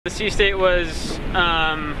The sea state was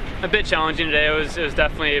a bit challenging today. It was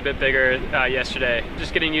definitely a bit bigger yesterday.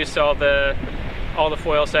 Just getting used to all the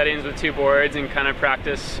foil settings with two boards and kind of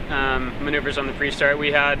practice maneuvers on the pre-start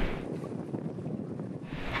we had.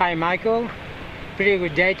 Hi Michael, pretty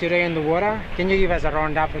good day today on the water. Can you give us a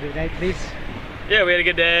roundup of the day, please? Yeah, we had a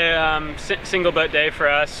good day. Single boat day for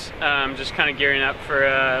us. Just kind of gearing up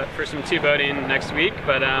for some two boating next week.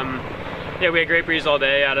 But yeah, we had great breeze all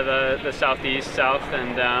day out of the southeast, south,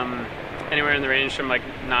 and anywhere in the range from like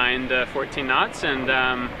 9 to 14 knots.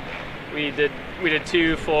 And we did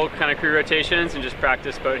two full kind of crew rotations and just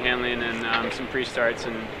practice boat handling and some pre-starts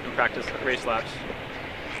and practice race laps.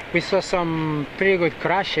 We saw some pretty good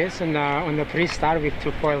crashes on the pre-start with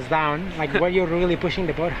two foils down. Like, were you really pushing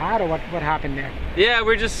the boat hard, or what happened there? Yeah,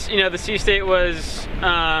 we're just, the sea state was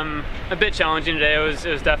a bit challenging today. It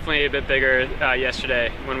was definitely a bit bigger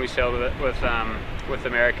yesterday when we sailed with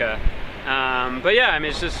America. But yeah, I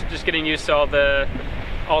mean, it's just getting used to all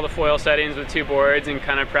the foil settings with two boards and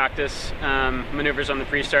kind of practice maneuvers on the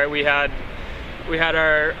pre-start. We had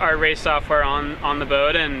our race software on the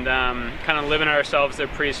boat and kind of living ourselves a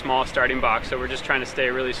pretty small starting box, so we're just trying to stay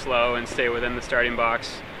really slow and stay within the starting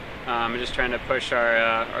box. We're just trying to push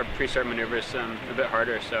our pre-start maneuvers a bit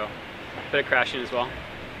harder, so a bit of crashing as well.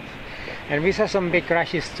 And we saw some big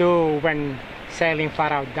crashes too when sailing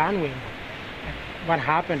flat out downwind. What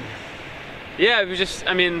happened? Yeah,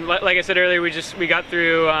 I mean, like I said earlier, we got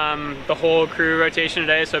through the whole crew rotation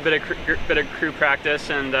today, so a bit of crew practice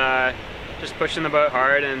and just pushing the boat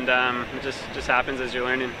hard, and it just happens as you're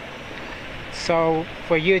learning. So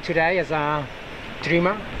for you today as a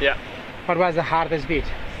dreamer, yeah, what was the hardest bit?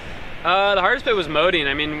 The hardest bit was moding.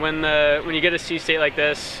 I mean, when you get a sea state like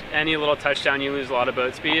this, any little touchdown you lose a lot of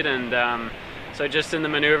boat speed, and so just in the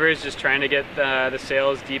maneuvers, just trying to get the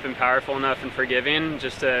sails deep and powerful enough and forgiving,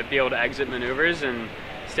 just to be able to exit maneuvers and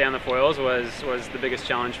stay on the foils was the biggest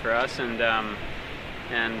challenge for us, but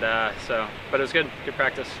it was good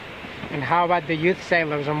practice. And how about the youth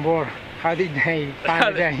sailors on board? How did they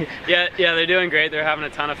find the day? Yeah, they're doing great. They're having a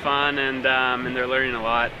ton of fun, and they're learning a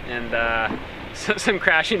lot. And some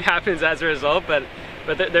crashing happens as a result, but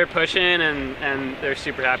they're pushing, and they're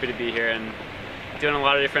super happy to be here and doing a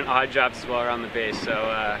lot of different odd jobs as well around the base.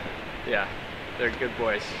 So yeah, they're good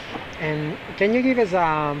boys. And can you give us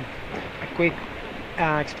a quick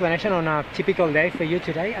explanation on a typical day for you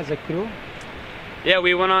today as a crew? Yeah,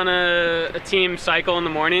 we went on a team cycle in the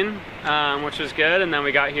morning, which was good, and then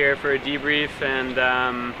we got here for a debrief and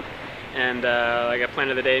like a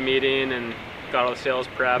plan of the day meeting, and got all the sails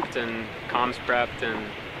prepped and comms prepped, and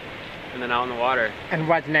then out on the water. And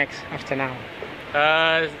what next after now?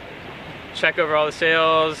 Check over all the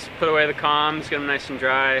sails, put away the comms, get them nice and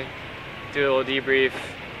dry, do a little debrief,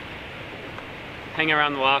 hang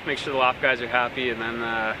around the loft, make sure the loft guys are happy, and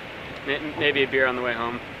then maybe a beer on the way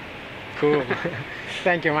home. Cool.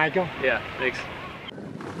 Thank you, Michael. Yeah, thanks.